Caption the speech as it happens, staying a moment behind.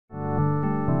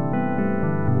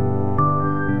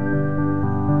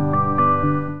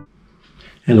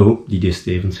Hello, Didier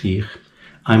Stevens here.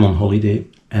 I'm on holiday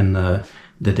and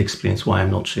that explains why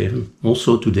I'm not shaven.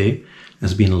 Also today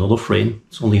there's been a lot of rain.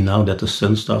 It's only now that the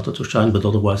sun started to shine, but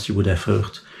otherwise you would have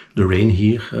heard the rain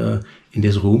here in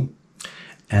this room.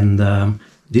 And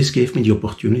this gave me the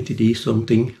opportunity to do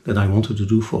something that I wanted to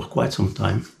do for quite some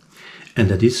time. And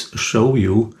that is show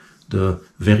you the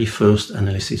very first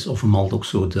analysis of a Maldoc,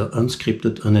 so the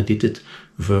unscripted, unedited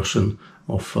version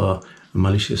of a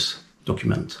malicious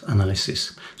document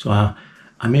analysis. So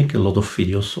I make a lot of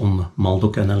videos on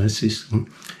Maldoc analysis,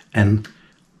 and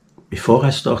before I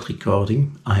start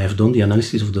recording, I have done the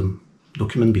analysis of the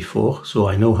document before, so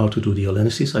I know how to do the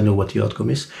analysis, I know what the outcome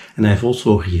is, and I've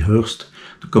also rehearsed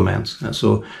the commands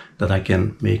so that I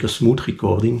can make a smooth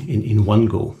recording in one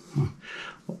go.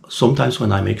 Sometimes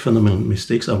when I make fundamental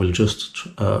mistakes, I will just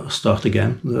start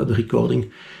again the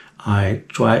recording. I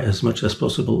try as much as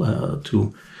possible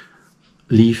to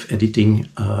leave editing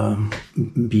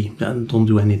be and don't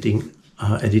do anything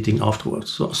editing afterwards.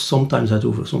 So sometimes I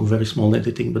do some very small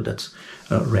editing, but that's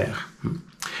rare.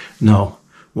 Now,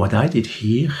 what I did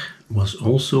here was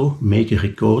also make a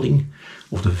recording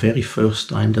of the very first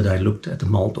time that I looked at the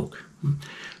Maldoc.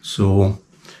 So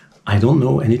I don't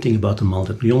know anything about the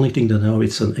Maldoc. The only thing that I know,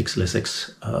 it's an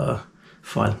XLSX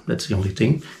file. That's the only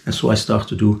thing. And so I start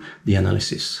to do the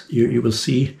analysis. You will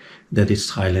see that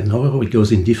it's trial and error. It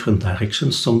goes in different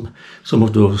directions. Some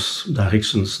of those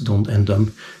directions don't end up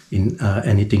in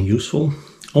anything useful.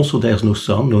 Also, there's no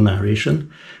sound, no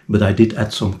narration, but I did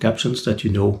add some captions that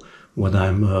you know what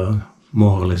I'm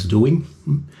more or less doing.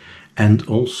 And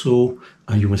also,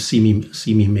 you will see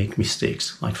me make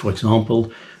mistakes. Like, for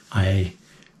example, I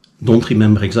don't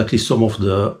remember exactly some of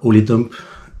the only dump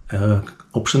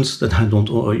options that I don't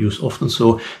use often,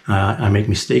 so I make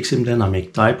mistakes in them, I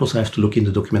make typos, I have to look in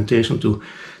the documentation to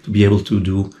be able to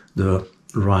do the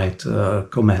right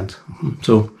command.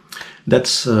 So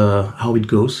that's how it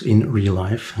goes in real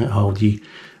life, how the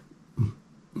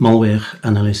malware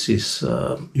analysis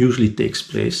usually takes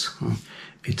place.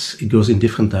 It goes in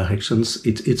different directions,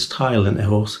 it's trial and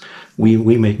errors,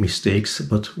 we make mistakes,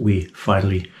 but we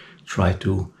finally try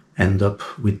to end up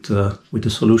with the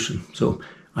solution. So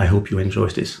I hope you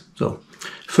enjoyed this. So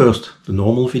first the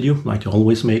normal video like you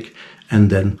always make, and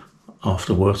then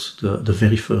afterwards the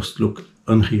very first look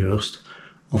unrehearsed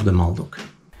of the Maldoc.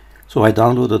 So I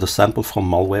downloaded a sample from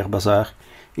Malware Bazaar.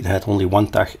 It had only one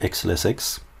tag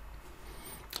XLSX.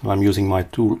 So I'm using my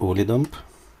tool OLIDump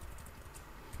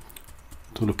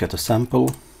to look at the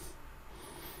sample.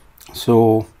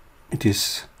 So it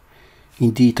is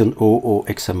indeed an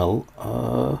OOXML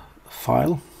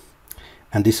file,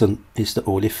 and this one is the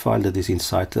OLIF file that is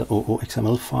inside the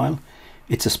OOXML file.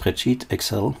 It's a spreadsheet,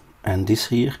 Excel, and this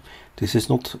here, this is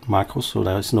not macros, so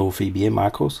there is no VBA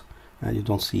macros, and you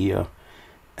don't see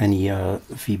any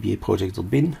VBA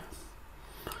project.bin,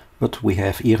 but we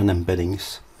have here an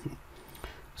embeddings.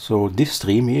 So this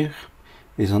stream here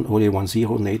is an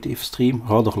OLE10 native stream,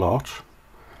 rather large,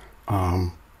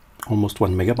 almost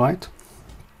 1 megabyte.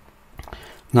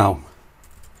 Now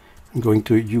I'm going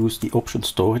to use the option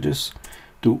storages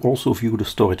to also view the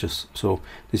storages. So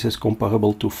this is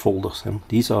comparable to folders, and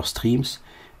these are streams,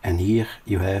 and here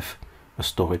you have a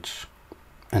storage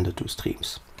and the two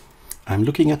streams. I'm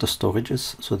looking at the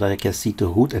storages so that I can see the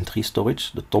root and tree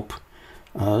storage, the top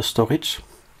storage,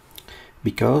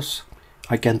 because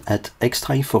I can add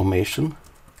extra information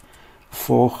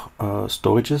for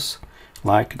storages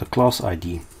like the class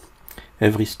ID.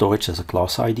 Every storage has a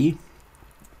class ID.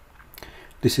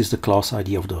 This is the class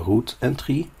ID of the root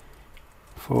entry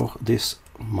for this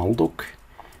Maldoc,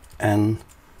 and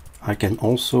I can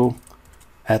also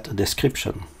add a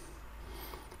description.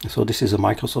 So this is a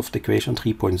Microsoft equation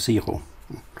 3.0.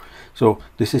 So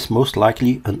this is most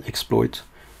likely an exploit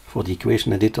for the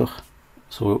equation editor,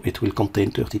 so it will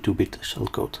contain 32-bit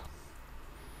shellcode.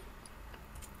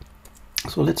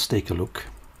 So let's take a look.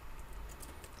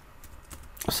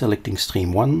 Selecting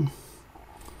stream 1,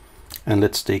 and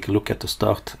let's take a look at the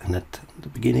start and at the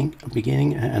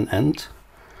beginning and end.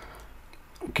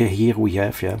 Okay, here we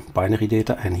have binary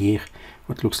data, and here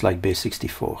what looks like base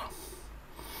 64.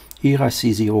 Here I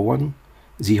see 01,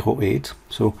 08,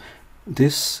 so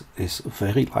this is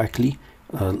very likely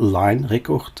a line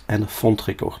record and a font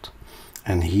record.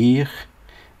 And here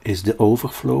is the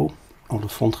overflow of the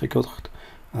font record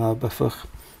buffer,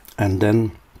 and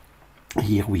then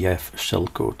here we have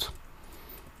shellcode.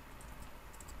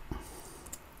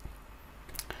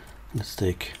 Let's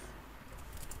take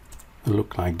a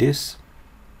look like this.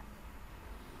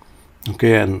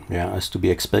 Okay, and yeah, as to be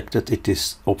expected, it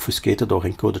is obfuscated or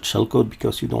encoded shellcode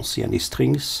because you don't see any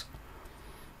strings.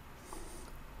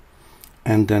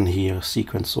 and then here a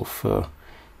sequence of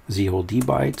 0D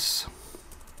bytes.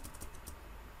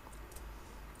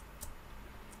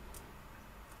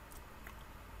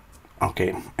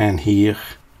 Okay, and here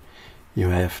you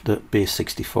have the base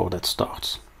 64 that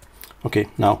starts. Okay,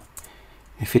 now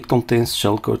if it contains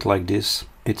shellcode like this,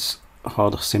 it's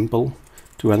rather simple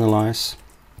to analyze.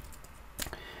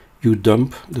 You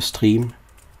dump the stream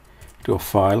to a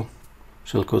file,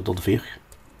 shellcode.vir,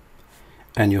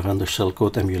 and you run the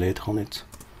shellcode emulator on it.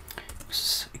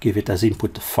 Give it as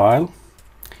input the file.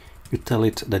 You tell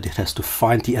it that it has to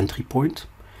find the entry point,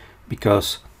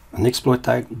 because an exploit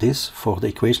like this for the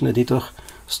equation editor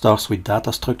starts with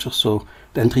data structure, so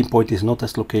the entry point is not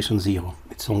at location 0,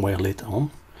 it's somewhere later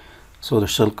on. So the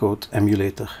shellcode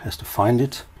emulator has to find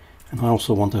it, and I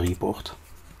also want a report.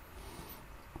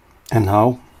 And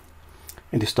now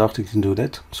it is starting to do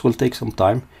that. This will take some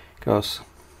time because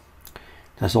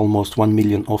there's almost 1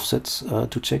 million offsets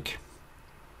to check.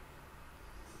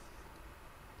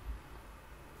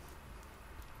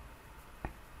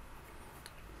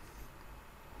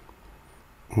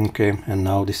 Okay, and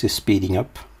now this is speeding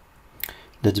up.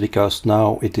 That's because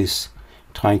now it is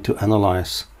trying to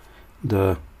analyze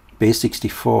the base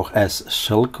 64 as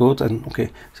shellcode, and okay,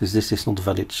 since this is not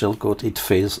valid shellcode, it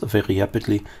fails very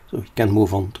rapidly, so we can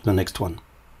move on to the next one.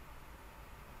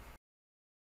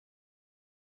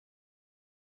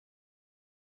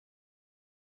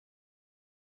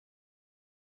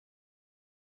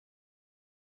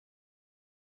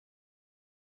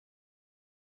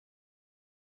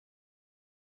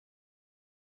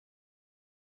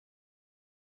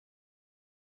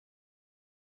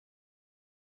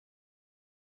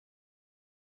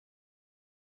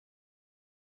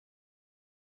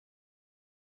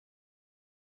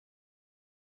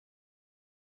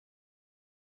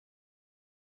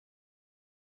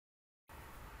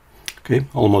 Okay,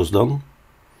 almost done.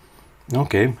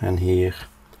 Okay, and here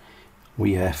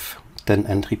we have 10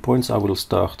 entry points. I will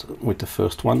start with the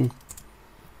first one,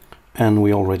 and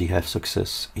we already have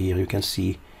success. Here you can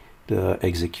see the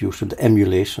execution, the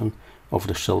emulation of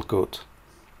the shellcode.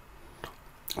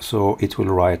 So it will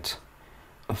write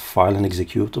a file, an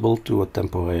executable, to a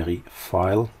temporary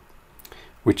file,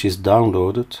 which is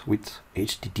downloaded with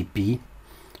HTTP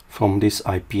from this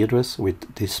IP address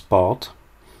with this path,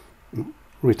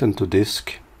 written to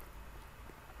disk,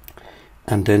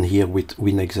 and then here with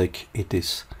winexec it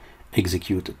is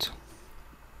executed.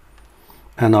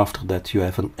 And after that you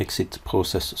have an exit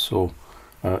process, so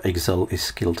Excel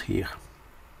is killed here.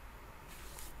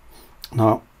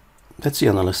 Now that's the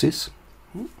analysis.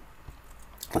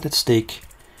 Let's take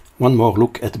one more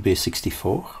look at the base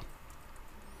 64.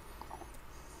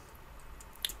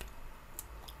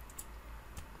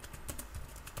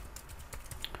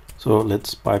 So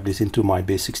let's pipe this into my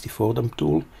base 64 dump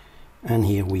tool, and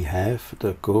here we have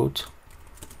the code.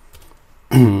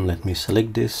 Let me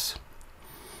select this,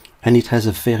 and it has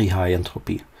a very high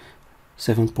entropy,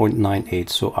 7.98,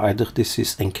 so either this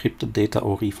is encrypted data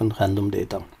or even random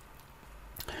data.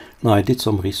 Now I did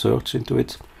some research into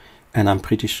it, and I'm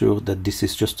pretty sure that this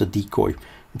is just a decoy,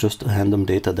 just random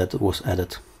data that was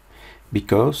added,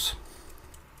 because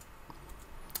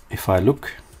if I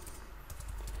look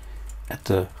at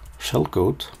the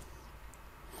shellcode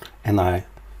and I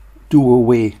do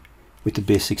away with the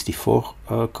base 64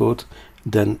 code,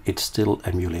 then it still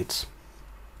emulates.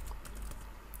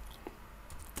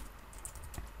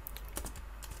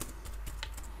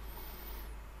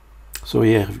 So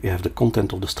here you have the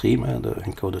content of the stream, the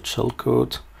encoded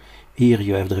shellcode. Here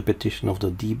you have the repetition of the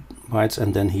D bytes,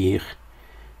 and then here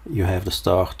you have the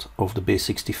start of the base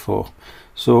 64.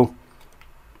 So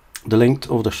the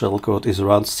length of the shellcode is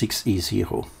around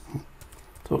 6E0.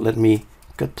 So let me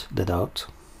cut that out.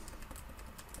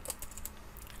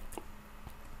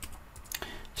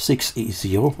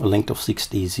 6E0, a length of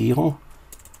 6E0.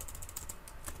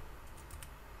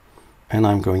 And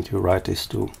I'm going to write this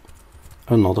to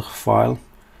another file,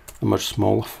 a much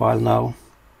smaller file now,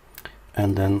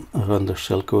 and then run the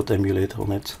shellcode emulator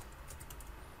on it.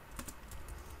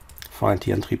 Find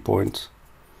the entry point.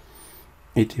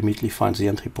 It immediately finds the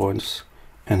entry points,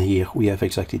 and here we have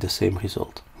exactly the same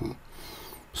result.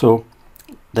 So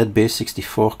that base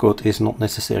 64 code is not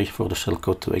necessary for the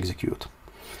shellcode to execute.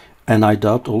 And I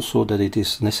doubt also that it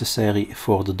is necessary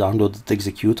for the downloaded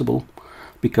executable,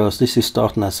 because this is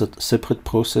starting as a separate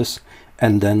process,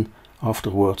 and then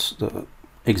afterwards the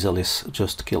Excel is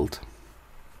just killed.